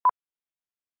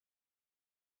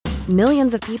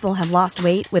Millions of people have lost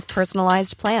weight with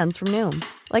personalized plans from Noom.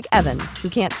 Like Evan, who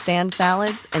can't stand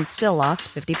salads and still lost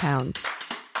 50 pounds.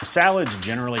 Salads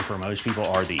generally for most people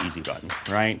are the easy button,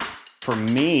 right? For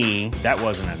me, that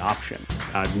wasn't an option.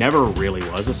 I never really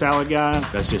was a salad guy.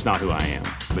 That's just not who I am.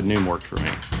 But Noom worked for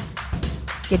me.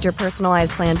 Get your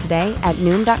personalized plan today at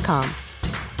Noom.com.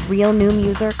 Real Noom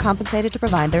user compensated to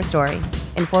provide their story.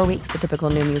 In 4 weeks, the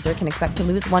typical Noom user can expect to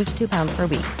lose 1 to 2 pounds per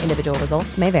week. Individual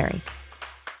results may vary.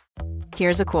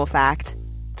 Here's a cool fact.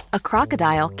 A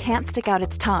crocodile can't stick out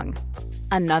its tongue.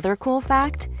 Another cool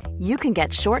fact, you can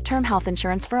get short-term health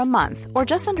insurance for a month or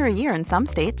just under a year in some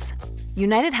states.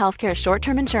 United Healthcare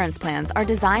short-term insurance plans are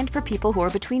designed for people who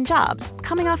are between jobs,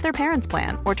 coming off their parents'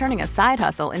 plan, or turning a side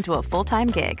hustle into a full-time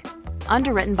gig.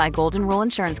 Underwritten by Golden Rule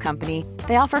Insurance Company,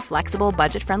 they offer flexible,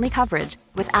 budget-friendly coverage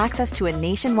with access to a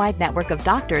nationwide network of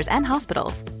doctors and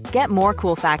hospitals. Get more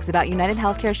cool facts about United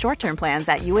Healthcare short-term plans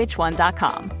at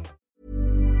uh1.com.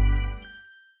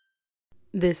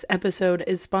 This episode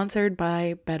is sponsored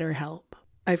by BetterHelp.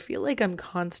 I feel like I'm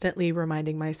constantly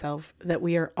reminding myself that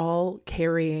we are all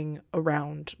carrying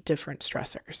around different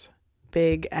stressors,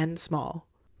 big and small.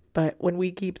 But when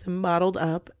we keep them bottled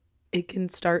up, it can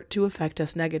start to affect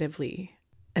us negatively.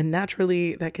 And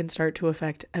naturally, that can start to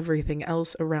affect everything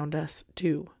else around us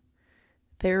too.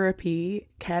 Therapy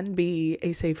can be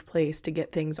a safe place to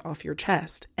get things off your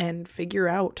chest and figure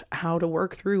out how to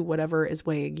work through whatever is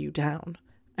weighing you down.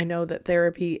 I know that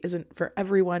therapy isn't for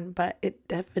everyone, but it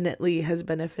definitely has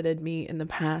benefited me in the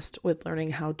past with learning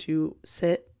how to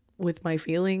sit with my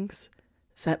feelings,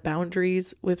 set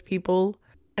boundaries with people,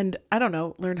 and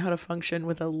learn how to function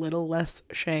with a little less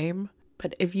shame.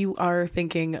 But if you are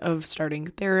thinking of starting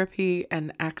therapy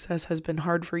and access has been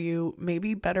hard for you,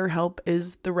 maybe BetterHelp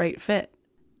is the right fit.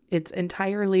 It's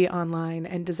entirely online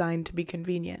and designed to be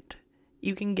convenient.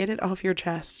 You can get it off your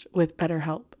chest with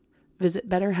BetterHelp. Visit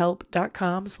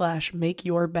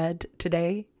BetterHelp.com/makeyourbed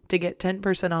today to get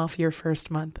 10% off your first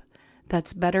month.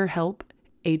 That's BetterHelp,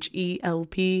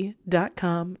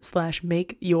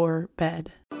 HELP.com/makeyourbed.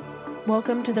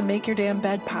 Welcome to the Make Your Damn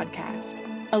Bed podcast,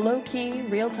 a low-key,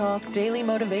 real talk, daily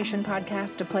motivation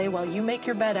podcast to play while you make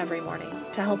your bed every morning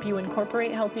to help you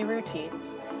incorporate healthy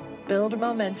routines, build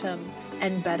momentum,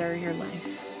 and better your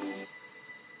life.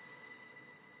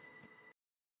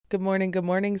 Good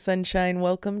morning, sunshine.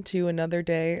 Welcome to another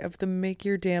day of the Make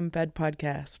Your Damn Bed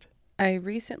podcast. I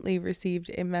recently received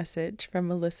a message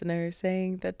from a listener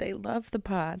saying that they love the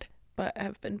pod, but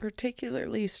have been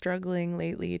particularly struggling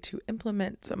lately to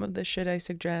implement some of the shit I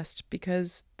suggest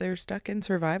because they're stuck in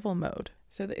survival mode.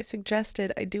 So they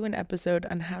suggested I do an episode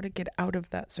on how to get out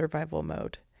of that survival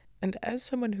mode. And as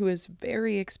someone who is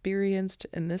very experienced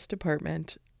in this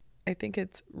department, I think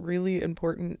it's really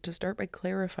important to start by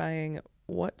clarifying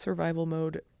what survival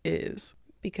mode is,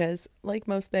 because like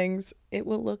most things, it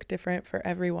will look different for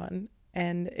everyone,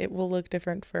 and it will look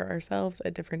different for ourselves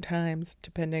at different times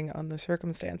depending on the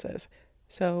circumstances.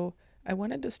 So I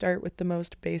wanted to start with the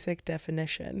most basic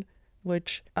definition,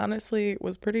 which honestly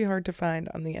was pretty hard to find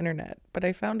on the internet, but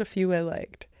I found a few I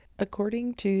liked.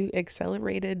 According to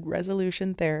Accelerated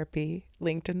Resolution Therapy,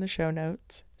 linked in the show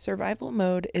notes, survival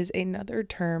mode is another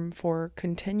term for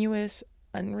continuous,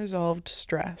 unresolved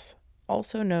stress,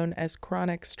 also known as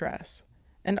chronic stress.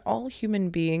 And all human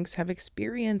beings have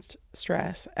experienced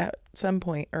stress at some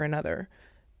point or another.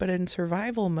 But in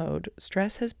survival mode,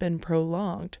 stress has been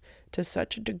prolonged to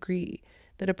such a degree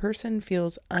that a person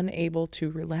feels unable to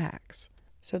relax.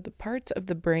 So the parts of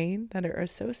the brain that are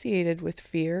associated with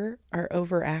fear are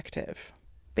overactive.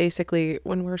 Basically,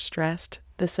 when we're stressed,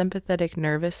 the sympathetic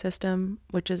nervous system,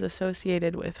 which is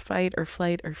associated with fight or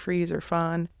flight or freeze or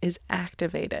fawn, is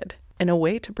activated in a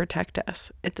way to protect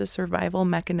us. It's a survival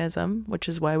mechanism, which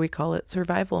is why we call it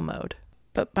survival mode.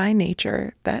 But by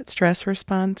nature, that stress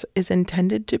response is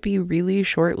intended to be really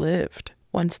short-lived.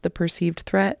 Once the perceived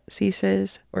threat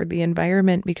ceases or the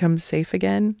environment becomes safe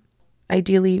again,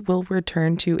 ideally we'll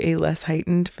return to a less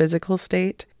heightened physical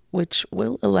state, which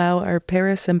will allow our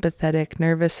parasympathetic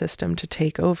nervous system to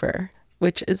take over,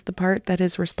 which is the part that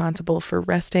is responsible for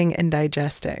resting and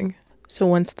digesting. So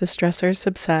once the stressors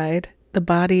subside, the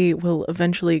body will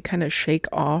eventually kind of shake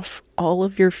off all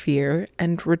of your fear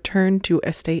and return to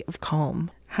a state of calm.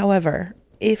 However,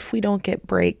 if we don't get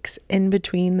breaks in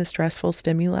between the stressful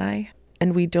stimuli,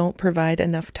 and we don't provide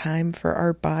enough time for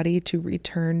our body to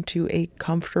return to a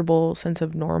comfortable sense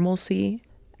of normalcy,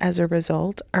 as a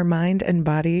result, our mind and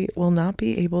body will not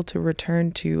be able to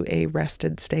return to a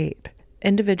rested state.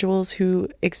 Individuals who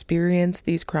experience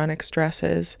these chronic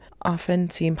stresses often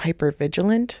seem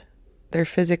hypervigilant. They're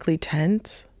physically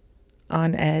tense,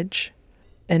 on edge,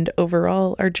 and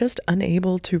overall are just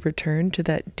unable to return to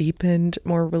that deepened,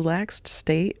 more relaxed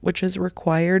state which is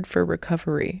required for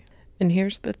recovery. And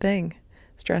here's the thing.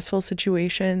 Stressful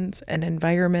situations and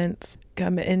environments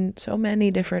come in so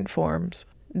many different forms.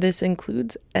 This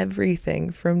includes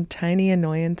everything from tiny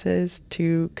annoyances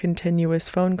to continuous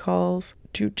phone calls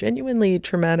to genuinely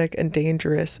traumatic and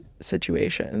dangerous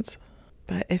situations.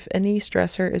 But if any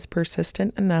stressor is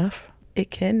persistent enough,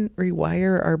 it can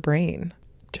rewire our brain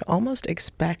to almost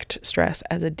expect stress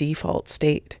as a default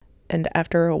state. And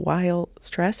after a while,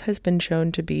 stress has been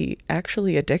shown to be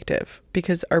actually addictive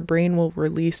because our brain will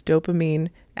release dopamine,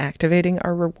 activating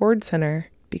our reward center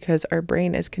because our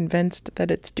brain is convinced that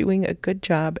it's doing a good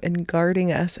job in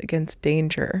guarding us against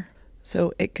danger.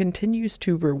 So it continues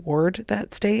to reward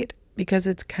that state because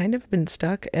it's kind of been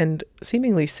stuck and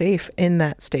seemingly safe in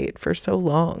that state for so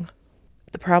long.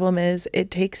 The problem is it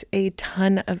takes a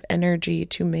ton of energy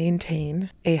to maintain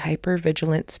a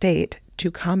hypervigilant state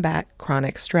to combat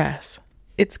chronic stress.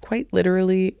 It's quite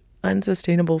literally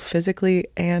unsustainable physically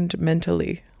and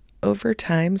mentally. Over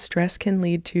time, stress can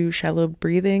lead to shallow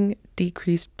breathing,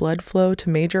 decreased blood flow to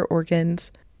major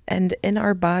organs, and in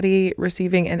our body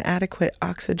receiving inadequate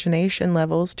oxygenation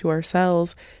levels to our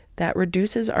cells that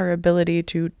reduces our ability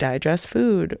to digest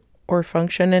food or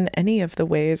function in any of the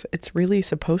ways it's really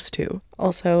supposed to.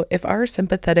 Also, if our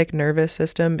sympathetic nervous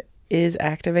system is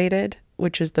activated,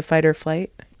 which is the fight or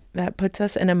flight, that puts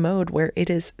us in a mode where it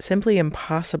is simply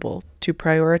impossible to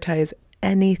prioritize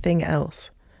anything else.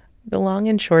 The long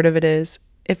and short of it is,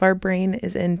 if our brain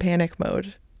is in panic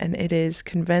mode and it is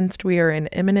convinced we are in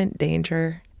imminent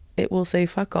danger, it will say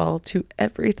fuck all to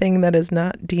everything that is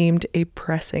not deemed a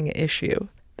pressing issue.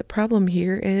 The problem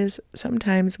here is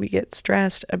sometimes we get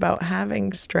stressed about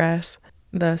having stress,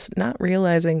 thus not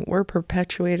realizing we're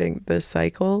perpetuating the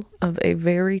cycle of a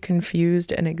very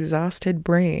confused and exhausted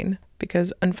brain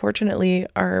because unfortunately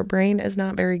our brain is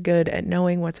not very good at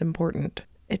knowing what's important.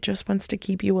 It just wants to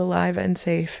keep you alive and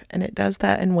safe, and it does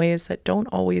that in ways that don't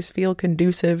always feel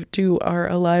conducive to our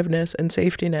aliveness and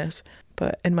safetiness.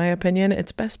 But in my opinion,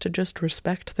 it's best to just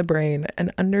respect the brain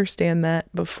and understand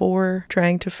that before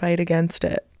trying to fight against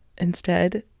it.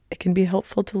 Instead, it can be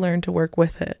helpful to learn to work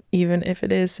with it, even if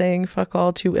it is saying fuck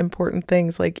all to important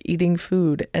things like eating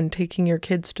food and taking your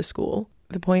kids to school.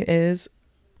 The point is,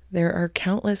 there are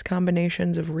countless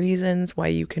combinations of reasons why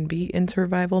you can be in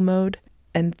survival mode,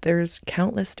 and there's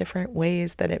countless different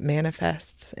ways that it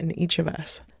manifests in each of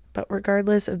us. But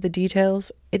regardless of the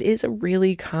details, it is a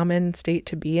really common state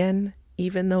to be in,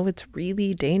 even though it's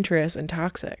really dangerous and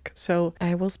toxic. So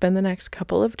I will spend the next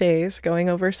couple of days going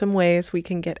over some ways we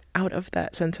can get out of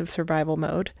that sense of survival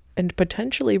mode and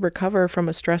potentially recover from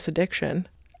a stress addiction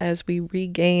as we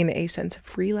regain a sense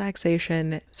of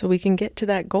relaxation so we can get to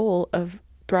that goal of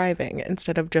thriving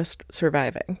instead of just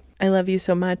surviving. I love you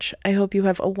so much. I hope you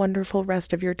have a wonderful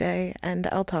rest of your day, and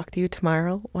I'll talk to you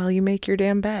tomorrow while you make your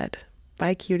damn bed.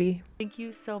 Bye, cutie. Thank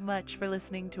you so much for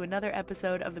listening to another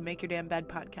episode of the Make Your Damn Bed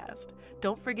podcast.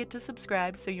 Don't forget to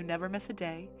subscribe so you never miss a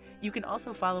day. You can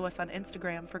also follow us on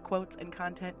Instagram for quotes and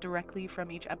content directly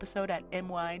from each episode at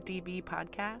MYDB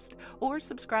Podcast, or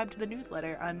subscribe to the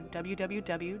newsletter on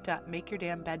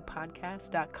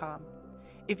www.makeyourdamnbedpodcast.com.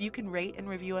 If you can rate and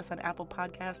review us on Apple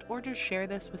Podcast or just share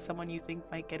this with someone you think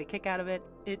might get a kick out of it,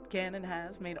 it can and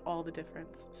has made all the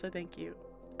difference. So thank you.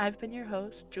 I've been your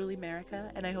host, Julie Merica,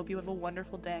 and I hope you have a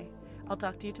wonderful day. I'll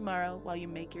talk to you tomorrow while you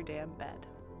make your damn bed.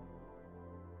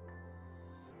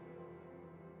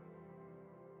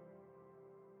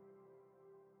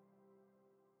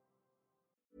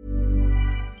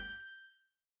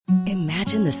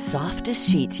 Imagine the softest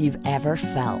sheets you've ever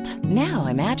felt. Now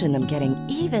imagine them getting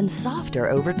even softer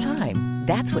over time.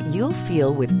 That's what you'll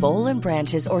feel with Boll &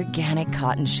 Branch's organic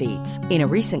cotton sheets. In a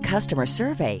recent customer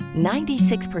survey,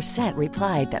 96%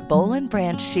 replied that Boll &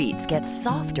 Branch sheets get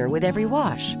softer with every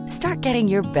wash. Start getting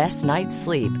your best night's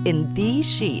sleep in these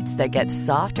sheets that get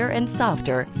softer and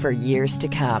softer for years to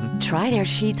come. Try their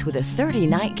sheets with a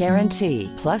 30-night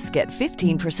guarantee. Plus, get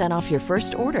 15% off your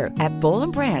first order at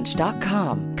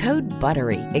BollandBranch.com. Code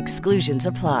BUTTERY. Exclusions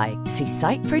apply. See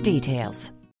site for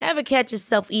details. Ever catch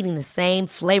yourself eating the same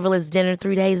flavorless dinner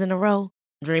 3 days in a row?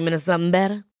 Dreaming of something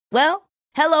better? Well,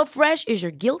 HelloFresh is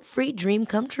your guilt-free dream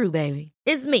come true, baby.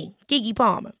 It's me, Keke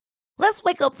Palmer. Let's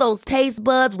wake up those taste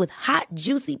buds with hot,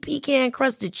 juicy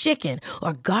pecan-crusted chicken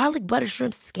or garlic butter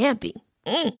shrimp scampi.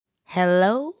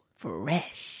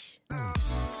 HelloFresh.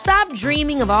 Stop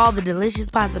dreaming of all the delicious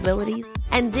possibilities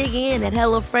and dig in at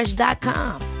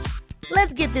HelloFresh.com.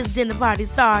 Let's get this dinner party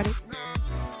started.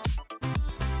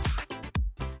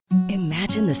 Imagine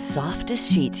imagine the softest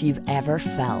sheets you've ever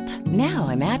felt. Now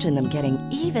imagine them getting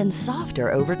even softer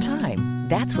over time.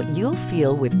 That's what you'll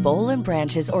feel with Boll &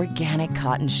 Branch's organic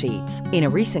cotton sheets. In a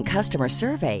recent customer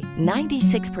survey,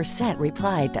 96%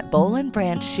 replied that Boll &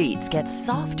 Branch sheets get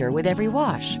softer with every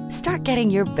wash. Start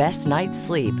getting your best night's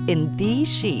sleep in these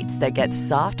sheets that get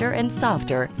softer and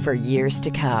softer for years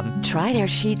to come. Try their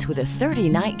sheets with a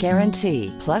 30-night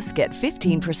guarantee. Plus, get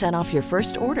 15% off your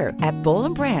first order at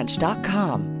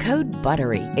bollandbranch.com. Code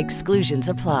BUTTERY. Exclusions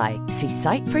apply. See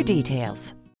site for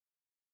details.